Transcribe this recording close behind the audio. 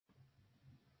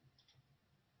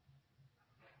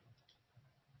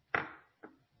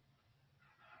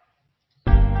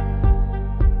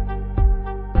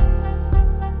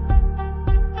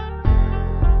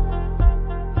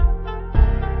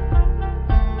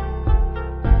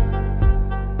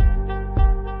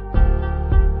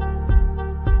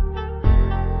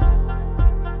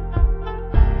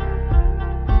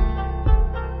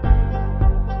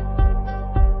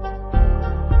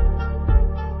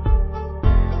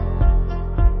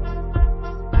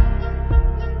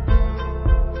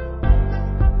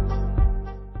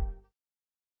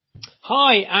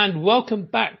Hi, and welcome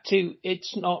back to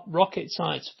It's Not Rocket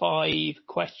Science, 5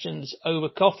 questions over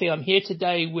coffee. I'm here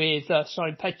today with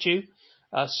Sorin Petcu.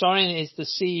 Sorin is the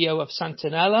CEO of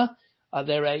Santinella.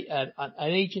 They're an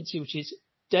agency which is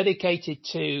dedicated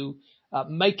to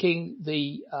making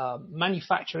the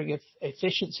manufacturing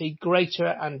efficiency greater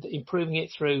and improving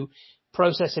it through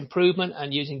process improvement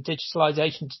and using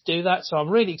digitalization to do that. So I'm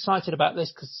really excited about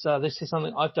this because this is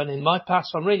something I've done in my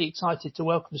past. So I'm really excited to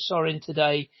welcome Sorin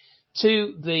today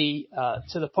to the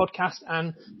podcast.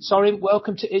 And Sorin,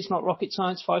 welcome to It's Not Rocket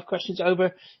Science, 5 questions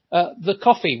over the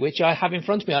coffee, which I have in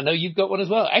front of me. I know you've got one as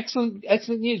well. Excellent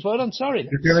news. Well done, Sorin.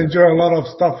 You can enjoy a lot of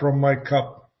stuff from my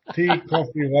cup. Tea,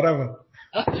 coffee, whatever.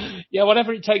 Yeah,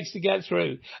 whatever it takes to get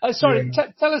through. Sorin,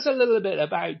 tell us a little bit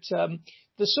about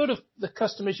the sort of the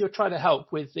customers you're trying to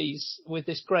help with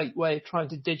this great way of trying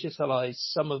to digitalize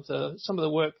some of the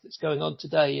work that's going on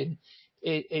today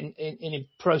in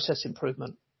process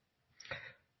improvement.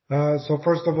 So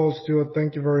first of all, Stuart,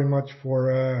 thank you very much for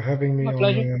having me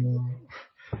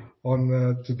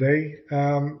on today.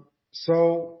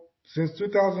 So since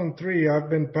 2003, I've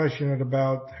been passionate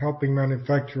about helping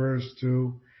manufacturers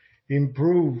to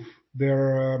improve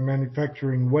their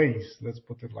manufacturing ways. Let's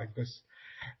put it like this.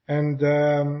 And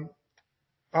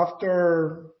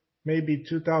after maybe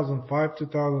 2005,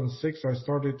 2006, I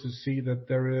started to see that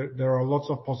there are lots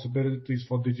of possibilities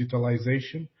for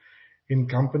digitalization in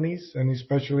companies, and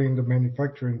especially in the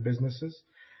manufacturing businesses.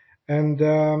 And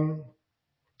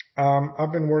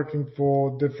I've been working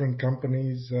for different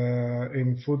companies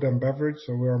in food and beverage,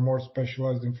 so we are more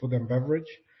specialized in food and beverage.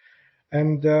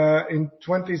 And in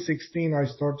 2016, I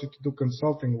started to do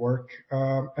consulting work,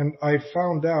 and I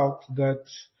found out that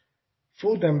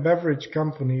food and beverage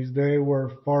companies, they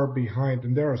were far behind,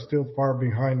 and they are still far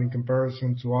behind in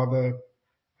comparison to other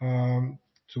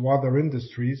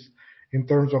industries in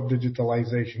terms of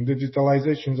digitalization.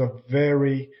 Digitalization is a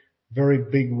very, very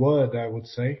big word, I would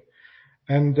say.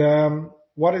 And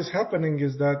what is happening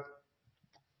is that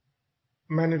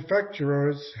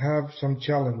manufacturers have some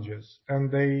challenges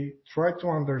and they try to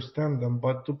understand them,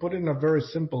 but to put it in a very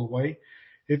simple way,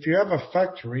 if you have a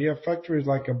factory is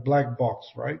like a black box,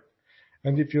 right?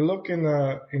 And if you look in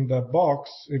the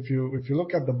box, if you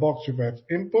look at the box, you have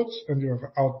inputs and you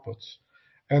have outputs.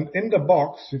 And in the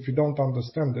box, if you don't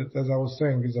understand it, as I was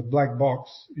saying, is a black box.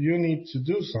 You need to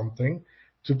do something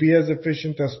to be as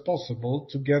efficient as possible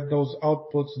to get those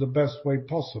outputs the best way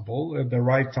possible at the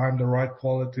right time, the right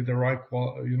quality, the right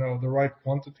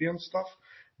quantity and stuff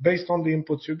based on the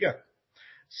inputs you get.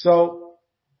 So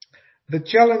the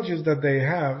challenges that they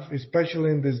have, especially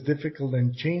in these difficult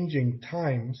and changing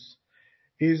times,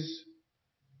 is,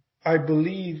 I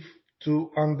believe,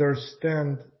 to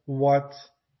understand what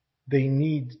they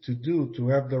need to do to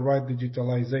have the right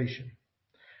digitalization.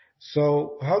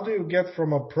 So how do you get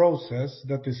from a process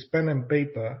that is pen and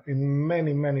paper in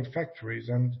many, many factories?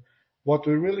 And what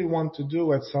we really want to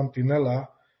do at Santinella,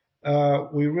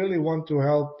 we really want to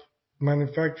help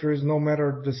manufacturers no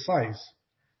matter the size.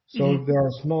 So if they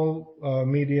are small,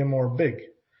 medium or big.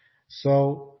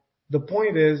 So the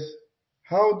point is,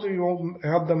 how do you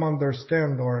help them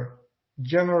understand, or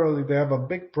generally they have a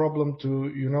big problem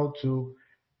to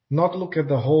not look at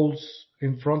the holes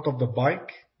in front of the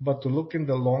bike, but to look in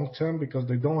the long term because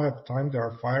they don't have time. They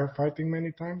are firefighting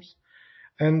many times.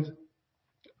 And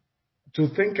to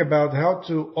think about how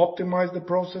to optimize the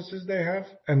processes they have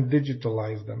and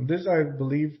digitalize them. This, I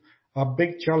believe, are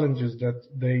big challenges that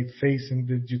they face in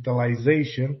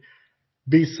digitalization,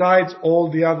 besides all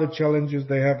the other challenges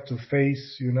they have to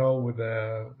face, with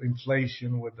the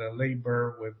inflation, with the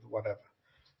labor, with whatever.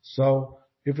 So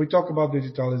if we talk about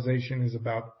digitalization, is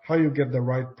about how you get the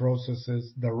right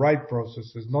processes,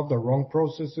 not the wrong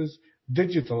processes,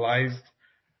 digitalized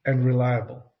and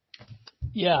reliable.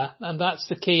 Yeah, and that's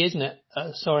the key, isn't it,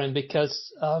 Sorin?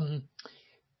 Because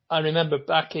I remember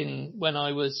back when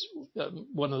I was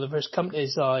one of the first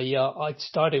companies I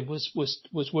started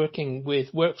was working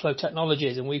with workflow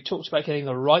technologies, and we talked about getting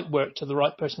the right work to the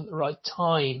right person at the right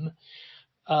time.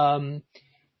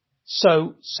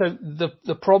 So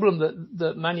the problem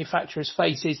that manufacturers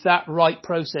face is that right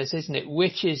process, isn't it?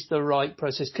 Which is the right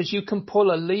process? Because you can pull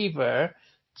a lever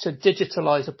to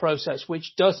digitalize a process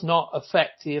which does not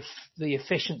affect the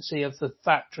efficiency of the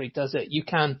factory, does it? You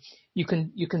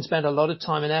can spend a lot of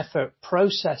time and effort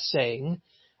processing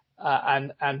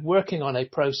and working on a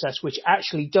process which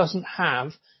actually doesn't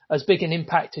have as big an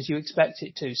impact as you expect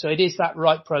it to. So it is that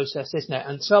right process, isn't it?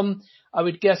 And I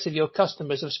would guess, if your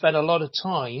customers have spent a lot of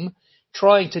time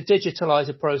trying to digitalize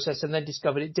a process and then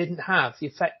discovered it didn't have the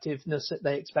effectiveness that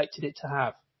they expected it to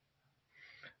have.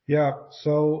 Yeah.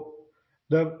 So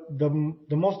The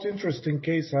most interesting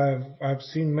case I've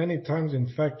seen many times in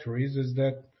factories is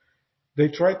that they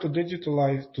try to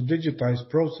digitize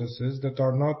processes that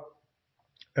are not,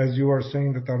 as you are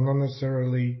saying, that are not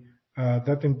necessarily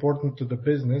that important to the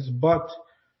business, but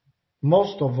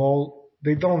most of all,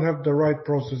 they don't have the right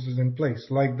processes in place.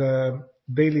 Like the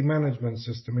daily management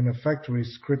system in a factory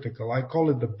is critical. I call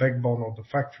it the backbone of the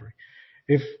factory.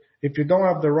 If you don't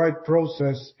have the right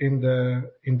process in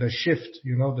the shift,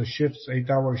 the shifts,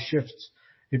 8-hour shifts,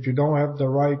 if you don't have the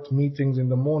right meetings in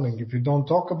the morning, if you don't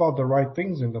talk about the right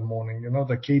things in the morning,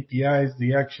 the KPIs,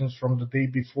 the actions from the day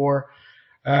before,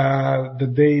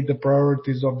 the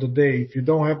priorities of the day, if you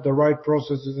don't have the right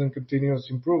processes and continuous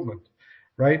improvement,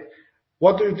 right?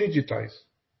 What do you digitize?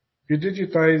 You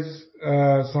digitize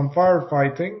some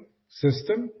firefighting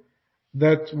system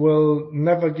that will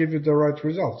never give you the right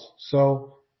results.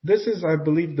 So this is, I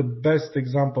believe, the best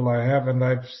example I have, and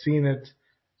I've seen it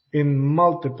in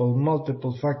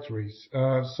multiple factories.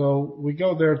 So we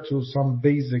go there to some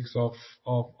basics of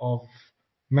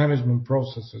management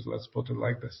processes. Let's put it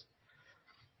like this.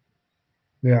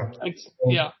 Yeah.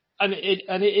 Yeah. And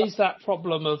it is that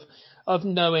problem of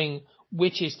knowing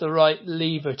which is the right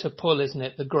lever to pull, isn't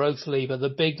it? The growth lever, the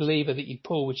big lever that you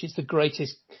pull, which is the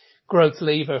greatest growth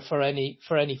lever for any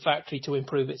factory to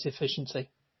improve its efficiency.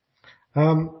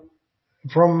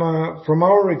 From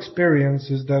our experience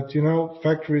is that,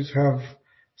 factories have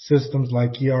systems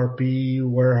like ERP,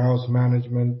 warehouse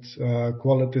management,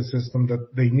 quality system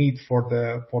that they need for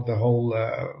the whole,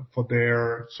 for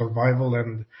their survival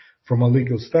and from a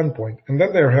legal standpoint. And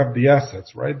then they have the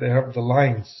assets, right? They have the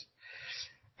lines.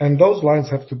 And those lines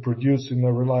have to produce in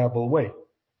a reliable way.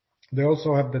 They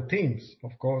also have the teams,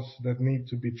 of course, that need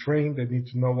to be trained. They need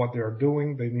to know what they are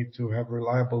doing. They need to have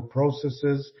reliable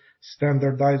processes,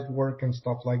 standardized work and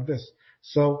stuff like this.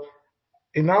 So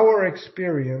in our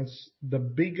experience, the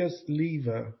biggest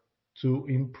lever to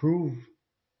improve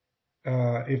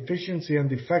efficiency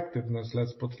and effectiveness,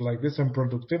 let's put it like this, and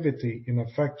productivity in a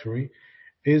factory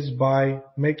is by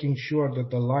making sure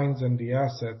that the lines and the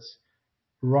assets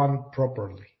run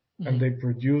properly and they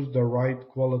produce the right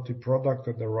quality product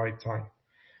at the right time.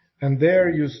 And there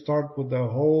you start with the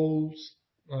whole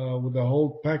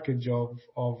package of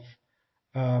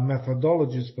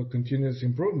methodologies for continuous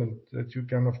improvement that you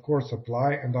can of course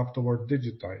apply and afterward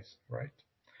digitize, right?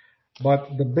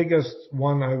 But the biggest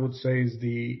one I would say is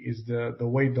the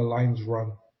way the lines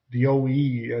run, the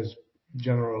OE as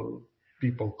general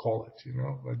people call it,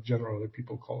 generally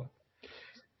people call it.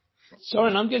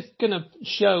 Sorin, I'm just going to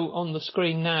show on the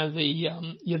screen now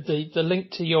the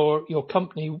link to your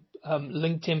company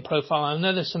LinkedIn profile. I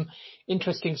know there's some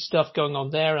interesting stuff going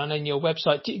on there and in your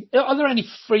website. Are there any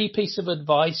free piece of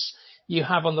advice you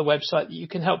have on the website that you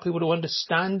can help people to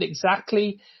understand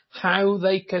exactly how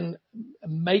they can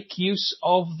make use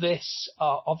of this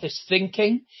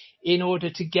thinking in order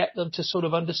to get them to sort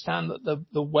of understand that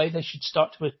the way they should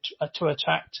start to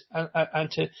attack and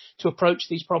to approach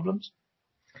these problems?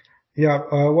 Yeah,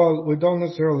 well, we don't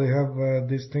necessarily have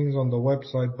these things on the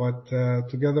website, but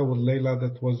together with Leila,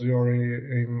 that was your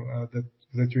aim,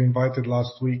 that you invited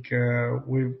last week,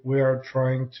 we are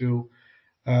trying to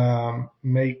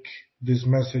make these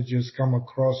messages come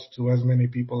across to as many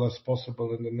people as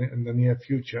possible in the near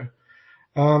future.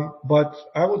 But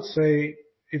I would say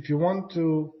if you want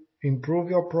to improve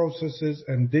your processes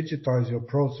and digitize your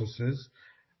processes,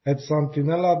 at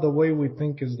Santinella, the way we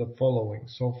think is the following.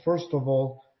 So first of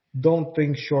all, don't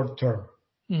think short term.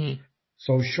 Mm-hmm.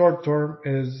 So short term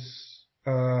is,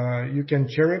 you can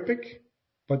cherry pick,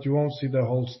 but you won't see the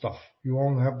whole stuff. You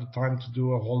won't have the time to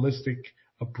do a holistic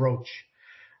approach.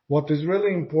 What is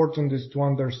really important is to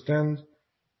understand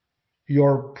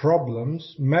your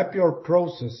problems, map your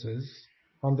processes,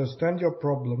 understand your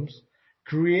problems,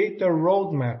 create a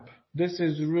roadmap. This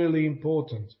is really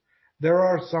important. There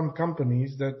are some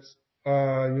companies that,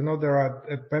 they're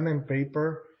at pen and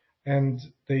paper, and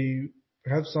they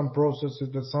have some processes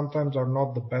that sometimes are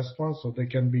not the best ones, so they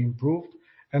can be improved.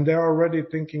 And they're already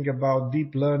thinking about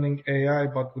deep learning, AI,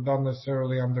 but without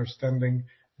necessarily understanding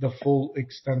the full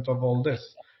extent of all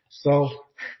this. So,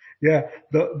 yeah,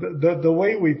 the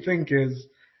way we think is,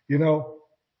 you,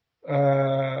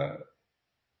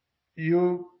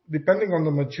 depending on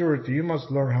the maturity, you must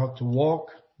learn how to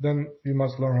walk, then you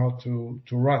must learn how to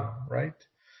run, right?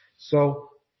 So,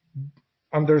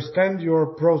 understand your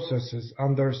processes,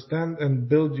 understand and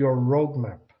build your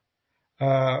roadmap.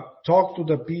 Talk to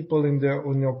the people in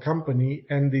your company,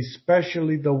 and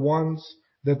especially the ones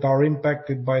that are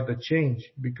impacted by the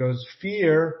change, because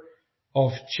fear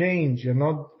of change and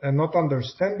not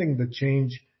understanding the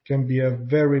change can be a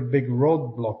very big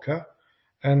roadblocker.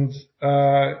 and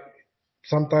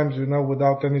sometimes,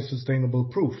 without any sustainable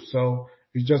proof. So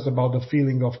it's just about the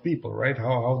feeling of people, right?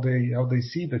 How they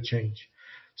see the change.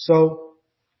 So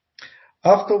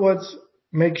afterwards,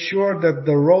 make sure that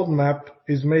the roadmap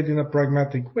is made in a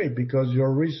pragmatic way because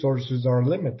your resources are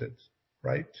limited,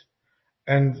 right?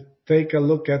 And take a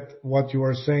look at what you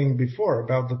were saying before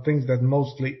about the things that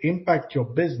mostly impact your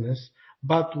business,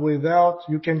 but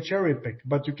you can cherry pick,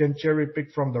 but you can cherry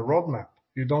pick from the roadmap.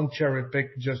 You don't cherry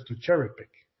pick just to cherry pick,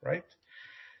 right?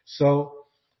 So,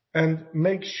 and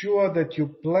make sure that you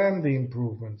plan the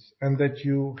improvements and that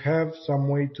you have some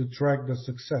way to track the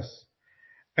success.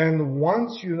 And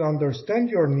once you understand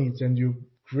your needs and you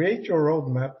create your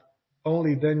roadmap,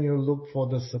 only then you look for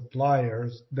the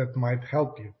suppliers that might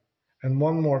help you. And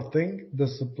one more thing, the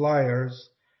suppliers,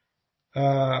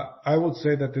 I would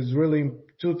say that is really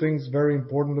two things very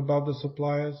important about the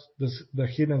suppliers. The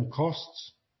hidden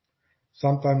costs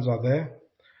sometimes are there.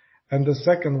 And the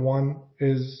second one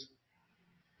is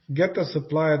get a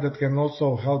supplier that can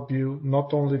also help you,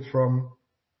 not only from,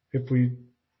 if we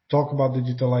talk about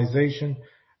digitalization,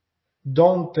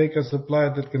 don't take a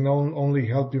supplier that can only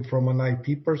help you from an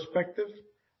IT perspective,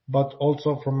 but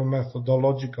also from a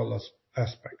methodological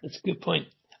aspect. That's a good point.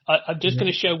 I'm just going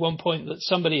to show one point that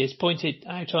somebody has pointed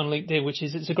out on LinkedIn, which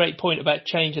is it's a great point about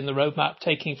changing the roadmap,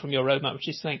 taking from your roadmap, which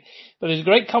is the thing. But there's a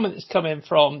great comment that's come in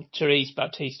from Therese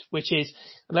Baptiste, which is,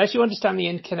 unless you understand the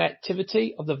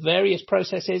interconnectivity of the various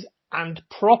processes and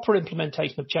proper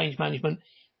implementation of change management,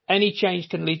 any change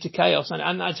can lead to chaos.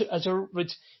 And it's a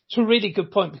really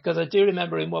good point, because I do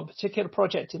remember in one particular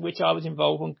project in which I was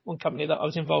involved, one company that I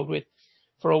was involved with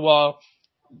for a while,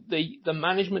 the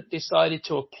management decided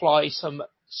to apply some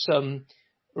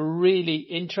really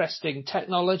interesting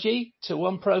technology to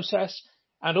one process,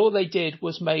 and all they did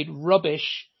was made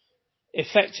rubbish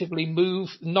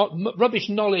rubbish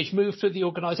knowledge move through the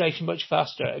organization much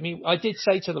faster. I mean, I did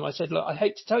say to them, I said, look, I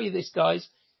hate to tell you this, guys,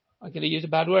 I'm going to use a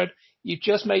bad word. You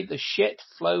just made the shit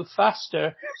flow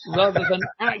faster rather than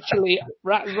actually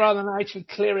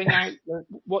clearing out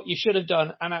what you should have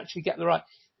done and actually get the right.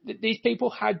 These people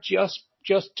had just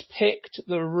picked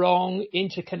the wrong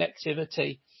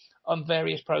interconnectivity on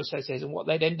various processes, and what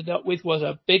they'd ended up with was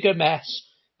a bigger mess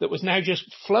that was now just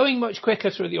flowing much quicker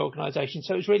through the organization.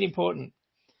 So it's really important.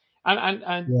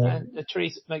 And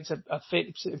Therese makes a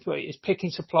fit, is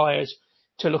picking suppliers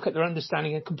to look at their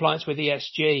understanding and compliance with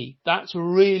ESG. That's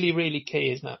really, really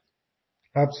key, isn't it?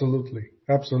 Absolutely.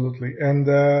 And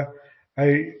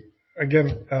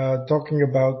talking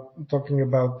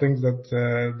about things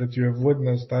that you have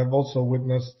witnessed, I've also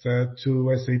witnessed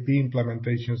 2 SAP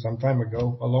implementations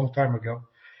a long time ago.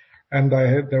 And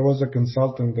there was a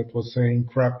consultant that was saying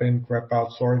crap in, crap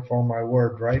out, sorry for my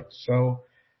word, right? So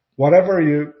whatever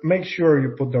you make sure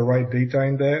you put the right data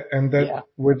in there, and that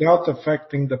without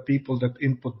affecting the people that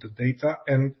input the data,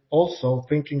 and also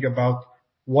thinking about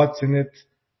what's in it,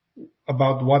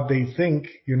 about what they think,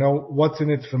 what's in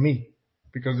it for me.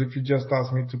 Because if you just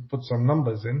ask me to put some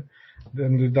numbers in,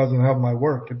 then it doesn't help my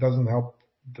work. It doesn't help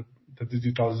the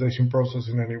digitalization process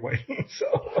in any way.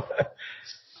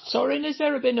 Sorin, has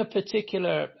there been a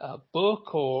particular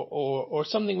book or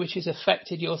something which has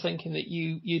affected your thinking that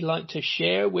you'd like to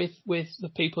share with the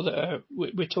people that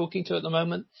we're talking to at the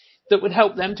moment, that would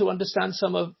help them to understand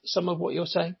some of what you're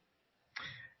saying?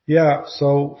 Yeah.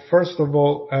 So first of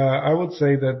all, I would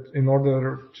say that in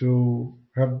order to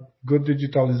have good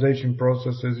digitalization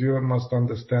processes, you must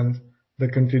understand the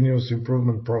continuous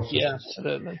improvement process. Yeah,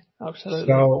 absolutely.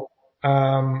 So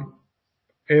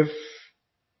if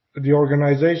the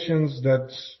organizations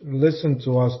that listen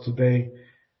to us today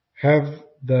have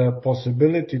the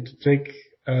possibility to take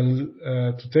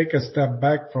a step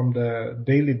back from the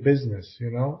daily business,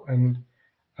 and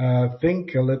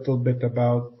think a little bit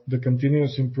about the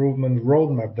continuous improvement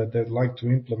roadmap that they'd like to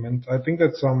implement, I think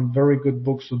that some very good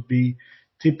books would be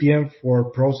TPM for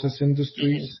process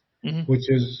industries, which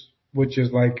is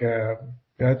like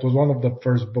it was one of the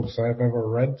first books I've ever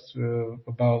read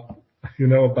about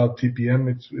TPM.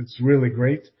 It's really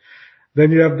great.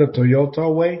 Then you have the Toyota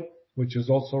way, which is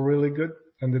also really good,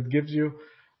 and it gives you.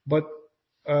 But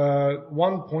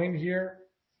one point here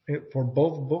for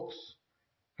both books,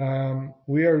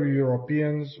 we are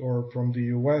Europeans or from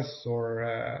the US,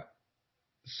 or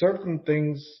certain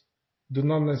things do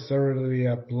not necessarily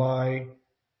apply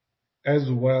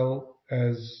as well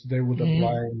as they would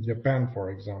apply in Japan, for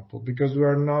example, because we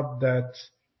are not that,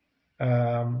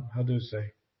 how do you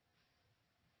say?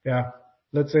 Yeah,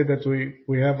 let's say that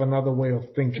we have another way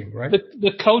of thinking, right?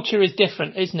 The culture is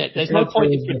different, isn't it? There's no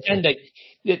point in pretending.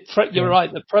 You're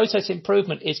right. The process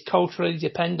improvement is culturally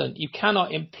dependent. You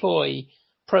cannot employ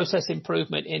process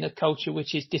improvement in a culture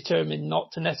which is determined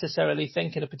not to necessarily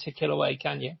think in a particular way,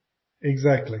 can you?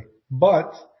 Exactly. But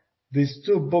these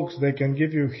two books, they can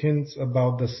give you hints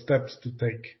about the steps to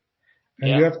take. And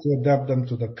you Yeah. have to adapt them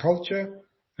to the culture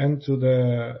and to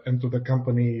the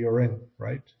company you're in,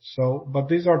 right? So, but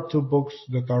these are two books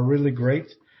that are really great.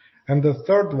 And the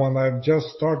third one I've just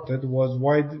started was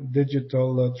Why Digital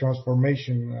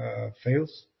Transformation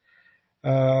Fails,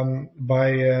 by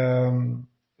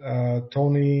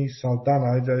Tony Saldana.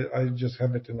 I just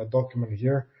have it in a document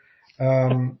here.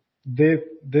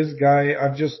 This guy,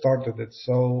 I've just started it.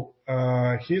 So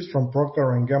he's from Procter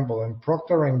and Gamble, and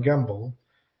Procter and Gamble,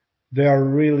 they are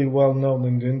really well known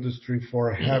in the industry for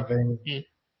having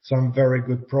some very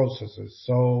good processes.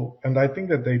 So, and I think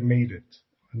that they made it,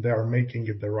 and they are making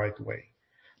it the right way.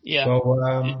 Yeah. So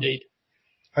Indeed.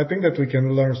 I think that we can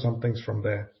learn some things from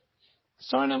there.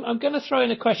 Sorin, I'm going to throw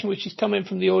in a question which is coming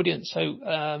from the audience, so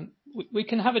we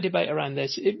can have a debate around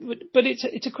this. But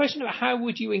it's a question of how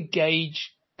would you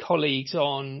engage colleagues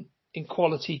on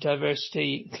equality,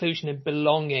 diversity, inclusion, and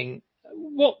belonging.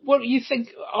 What do you think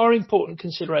are important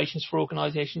considerations for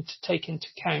organisations to take into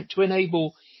account to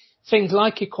enable things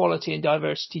like equality and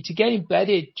diversity to get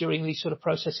embedded during these sort of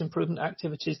process improvement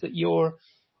activities that you're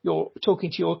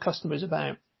talking to your customers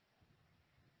about?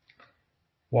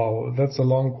 Wow, that's a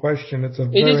long question. It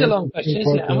is a long question,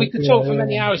 isn't it? And we could talk for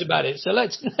many hours about it. So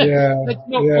let's not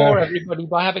bore everybody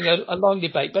by having a long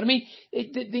debate. But I mean,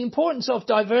 the importance of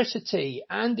diversity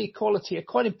and equality are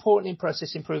quite important in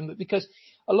process improvement, because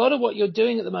a lot of what you're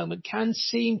doing at the moment can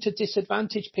seem to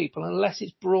disadvantage people unless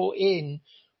it's brought in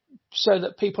so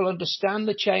that people understand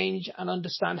the change and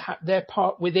understand their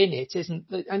part within it, isn't?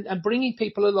 And bringing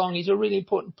people along is a really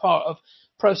important part of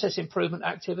process improvement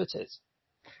activities.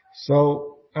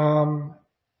 So all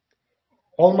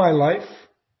my life,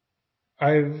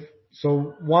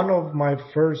 one of my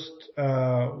first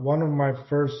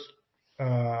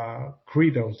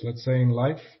credos, let's say, in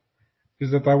life,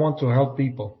 is that I want to help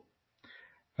people.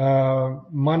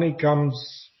 Money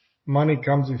comes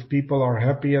if people are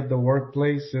happy at the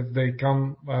workplace, if they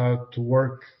come to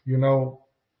work,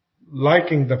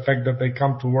 liking the fact that they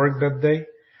come to work that day.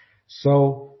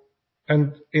 So,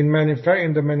 and in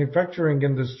the manufacturing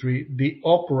industry, the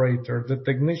operator, the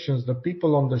technicians, the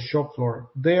people on the shop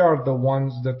floor, they are the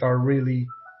ones that are really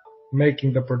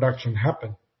making the production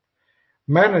happen.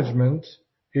 Management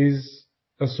is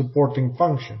a supporting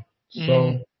function.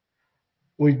 So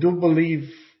we do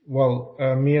believe,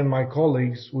 me and my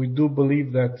colleagues, we do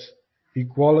believe that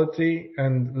equality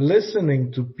and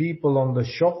listening to people on the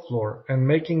shop floor and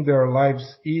making their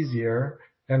lives easier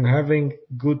and having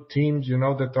good teams,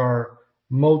 that are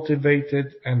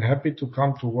motivated and happy to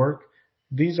come to work,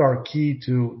 these are key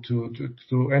to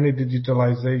any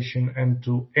digitalization and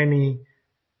to any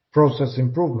process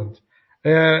improvement.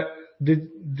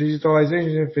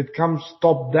 Digitalization, if it comes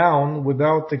top down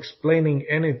without explaining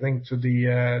anything to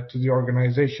the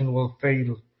organization, will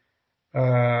fail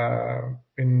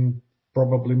in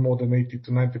probably more than 80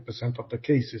 to 90% of the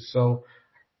cases. So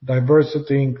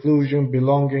diversity, inclusion,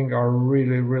 belonging are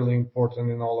really, really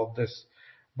important in all of this.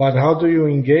 But how do you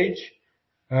engage?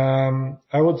 I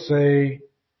would say,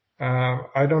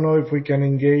 I don't know if we can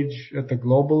engage at the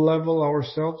global level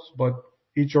ourselves, but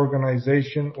each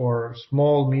organization, or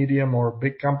small, medium, or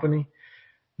big company,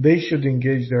 they should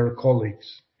engage their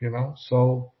colleagues,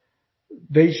 So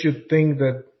they should think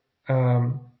that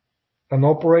an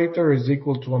operator is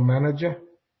equal to a manager,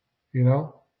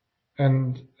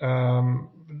 and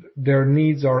their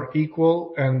needs are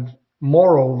equal. And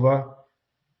moreover,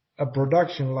 a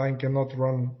production line cannot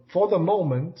run, for the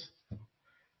moment,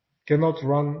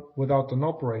 without an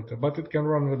operator, but it can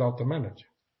run without a manager.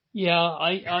 Yeah,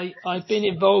 I've been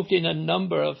involved in a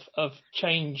number of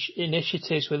change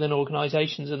initiatives within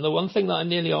organizations, and the one thing that I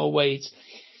nearly always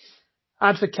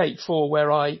advocate for,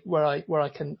 where I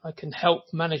can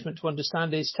help management to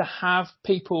understand, is to have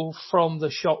people from the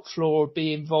shop floor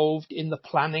be involved in the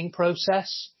planning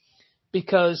process,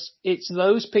 because it's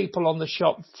those people on the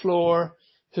shop floor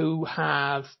who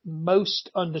have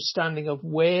most understanding of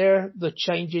where the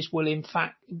changes will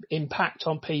impact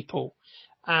on people.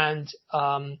 And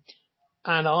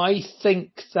I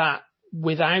think that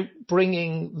without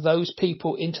bringing those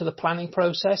people into the planning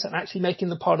process and actually making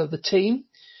them part of the team,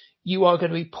 you are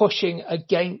going to be pushing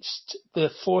against the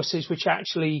forces which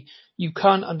actually you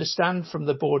can't understand from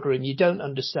the boardroom. You don't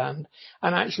understand.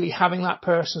 And actually having that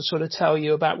person sort of tell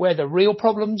you about where the real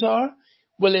problems are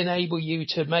will enable you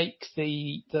to make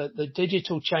the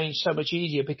digital change so much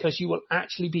easier, because you will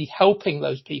actually be helping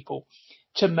those people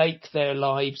to make their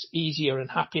lives easier and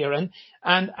happier. And,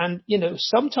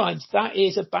 sometimes that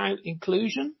is about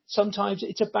inclusion. Sometimes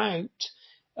it's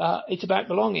about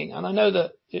belonging. And I know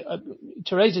that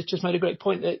Teresa just made a great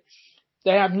point that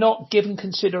they have not given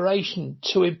consideration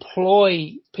to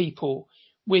employ people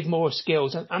with more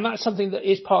skills. And that's something that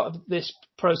is part of this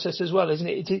process as well, isn't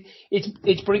it?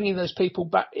 It's bringing those people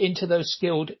back into those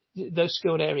skilled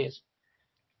areas.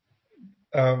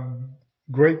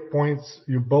 Great points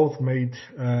you both made,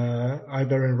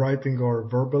 either in writing or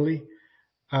verbally.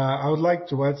 I would like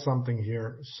to add something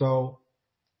here. So,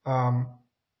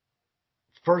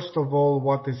 first of all,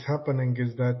 what is happening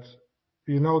is that,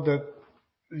 that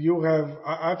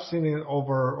I've seen it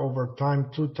over time,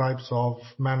 two types of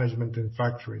management in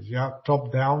factories. Yeah.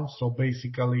 Top down. So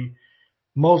basically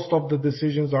most of the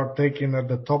decisions are taken at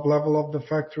the top level of the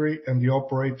factory, and the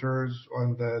operators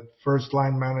and the first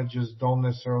line managers don't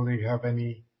necessarily have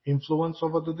any influence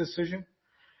over the decision.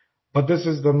 But this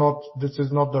is not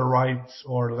the right,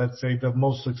 or let's say the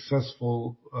most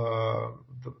successful,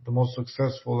 the most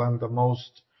successful and the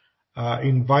most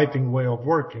inviting way of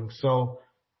working. So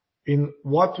in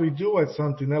what we do at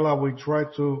Santinella, we try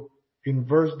to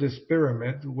inverse this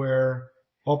pyramid where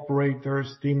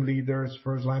operators, team leaders,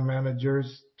 first line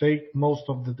managers take most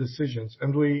of the decisions.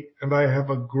 And I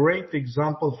have a great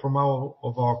example from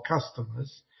our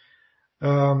customers,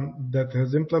 that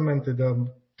has implemented a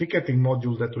ticketing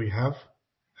module that we have,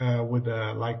 with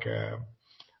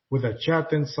a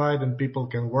chat inside, and people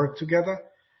can work together.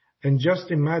 And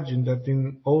just imagine that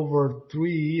in over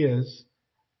 3 years,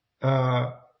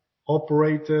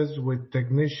 operators with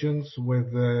technicians,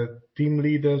 with team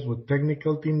leaders, with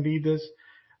technical team leaders,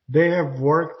 they have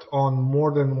worked on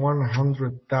more than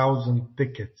 100,000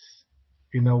 tickets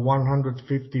in a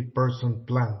 150-person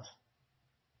plant.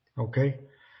 Okay?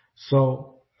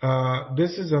 So,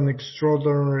 this is an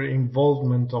extraordinary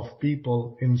involvement of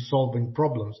people in solving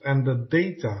problems. And the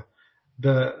data,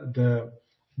 the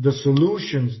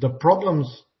solutions, the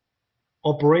problems,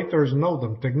 operators know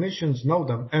them, technicians know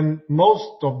them, and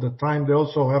most of the time they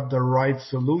also have the right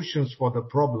solutions for the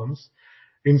problems,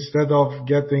 instead of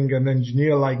getting an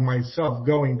engineer like myself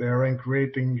going there and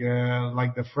creating,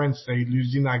 like the French say,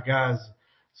 l'usine à gaz,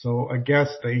 so a gas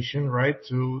station, right,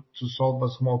 to solve a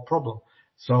small problem.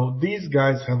 So these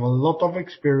guys have a lot of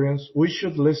experience. We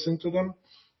should listen to them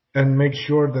and make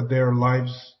sure that their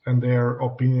lives and their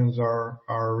opinions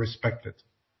are respected.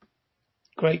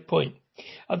 Great point.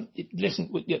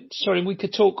 Listen, sorry, we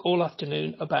could talk all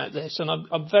afternoon about this, and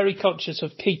I'm very conscious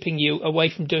of keeping you away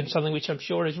from doing something which I'm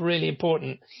sure is really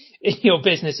important in your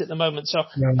business at the moment. So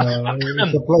no,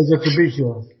 it's a pleasure to be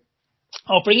here.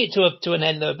 I'll bring it to an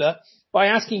end, though, by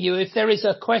asking you if there is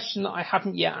a question that I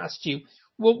haven't yet asked you.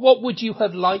 What would you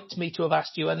have liked me to have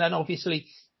asked you? And then obviously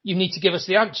you need to give us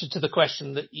the answer to the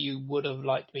question that you would have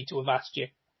liked me to have asked you.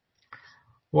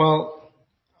 Well,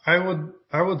 I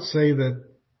would say that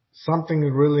something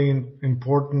really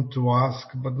important to ask,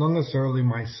 but not necessarily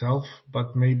myself,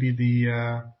 but maybe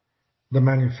the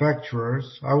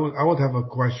manufacturers. I would have a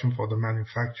question for the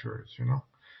manufacturers,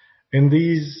 In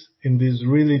these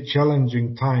really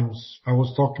challenging times, I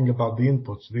was talking about the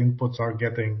inputs. The inputs are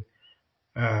getting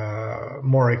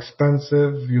more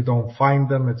expensive. You don't find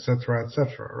them, etc.,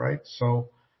 right? So,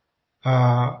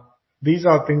 these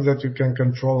are things that you can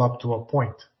control up to a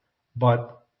point,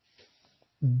 but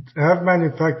have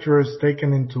manufacturers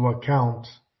taken into account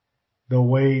the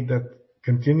way that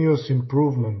continuous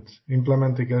improvement,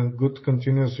 implementing a good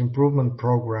continuous improvement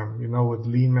program, with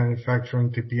lean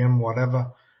manufacturing, TPM,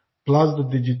 whatever, plus the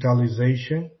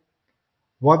digitalization,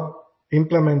 what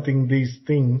implementing these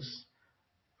things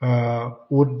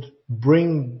would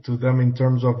bring to them in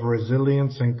terms of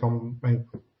resilience and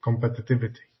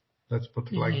competitivity. Let's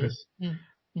put it like this.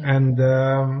 Mm-hmm. And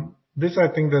this, I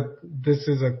think that this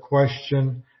is a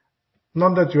question,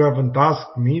 not that you haven't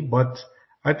asked me, but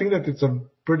I think that it's a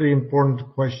pretty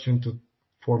important question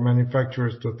for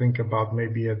manufacturers to think about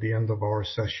maybe at the end of our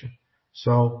session.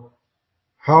 So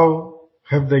how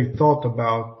have they thought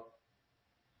about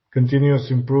continuous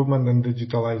improvement and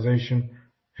digitalization?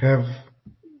 Have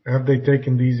they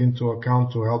taken these into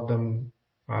account to help them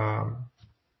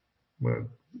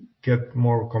get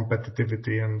more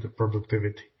competitivity and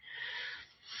productivity?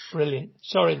 Brilliant.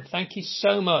 Sorin, thank you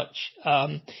so much.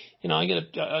 I'm going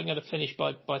to finish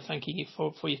by thanking you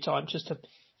for your time. Just to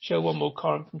show one more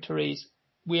comment from Therese.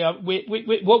 What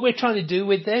we're trying to do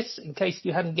with this, in case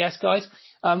you hadn't guessed, guys,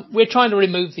 we're trying to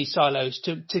remove these silos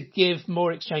to give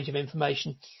more exchange of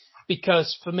information,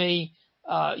 because for me,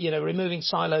 removing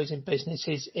silos in business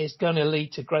is going to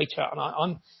lead to greater. And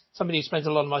I'm somebody who spends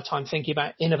a lot of my time thinking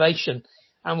about innovation.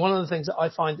 And one of the things that I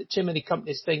find that too many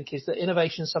companies think is that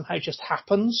innovation somehow just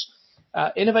happens.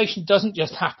 Innovation doesn't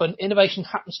just happen. Innovation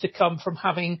happens to come from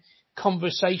having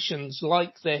conversations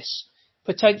like this,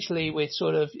 potentially with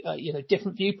sort of,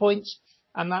 different viewpoints.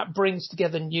 And that brings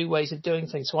together new ways of doing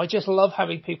things. So I just love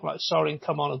having people like Sorin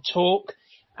come on and talk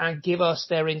and give us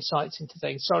their insights into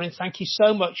things. Sorin, thank you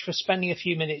so much for spending a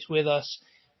few minutes with us,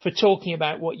 for talking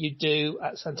about what you do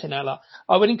at Santanella.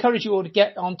 I would encourage you all to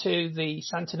get onto the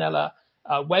Santanella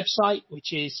website,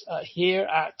 which is here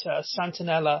at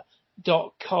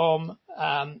santanella.com.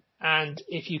 And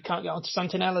if you can't get onto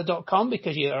santanella.com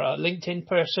because you're a LinkedIn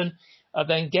person,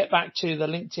 then get back to the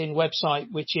LinkedIn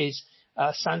website, which is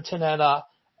Santanella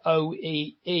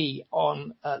OEE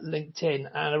on LinkedIn.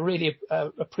 And I really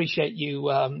appreciate you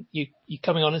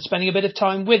coming on and spending a bit of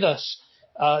time with us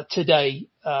today,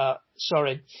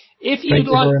 Sorin. If you'd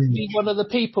like to be one of the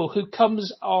people who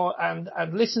comes on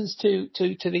and listens to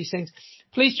these things,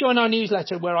 please join our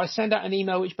newsletter where I send out an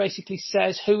email which basically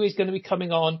says who is going to be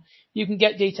coming on. You can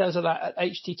get details of that at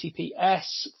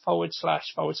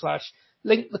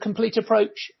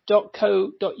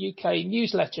https://linkthecompleteapproach.co.uk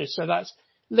newsletter. So that's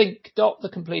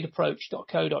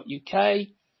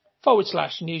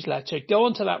link.thecompleteapproach.co.uk/newsletter. Go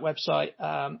onto that website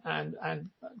and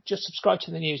just subscribe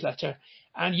to the newsletter,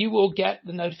 and you will get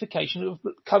the notification of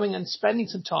coming and spending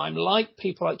some time, like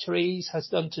people like Therese has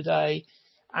done today,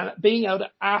 and being able to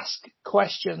ask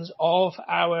questions of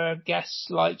our guests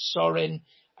like Sorin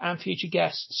and future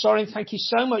guests. Sorin, thank you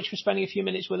so much for spending a few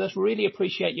minutes with us. Really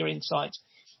appreciate your insights.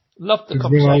 Love the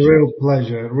conversation. It's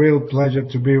been a real pleasure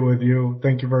to be with you.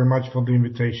 Thank you very much for the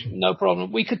invitation. No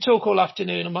problem. We could talk all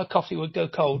afternoon and my coffee would go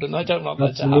cold, and I don't like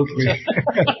that to happen.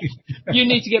 You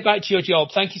need to get back to your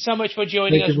job. Thank you so much for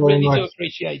joining us. Really do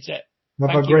appreciate it.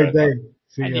 Have a great day.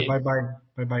 See you. Bye-bye.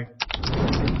 Bye-bye.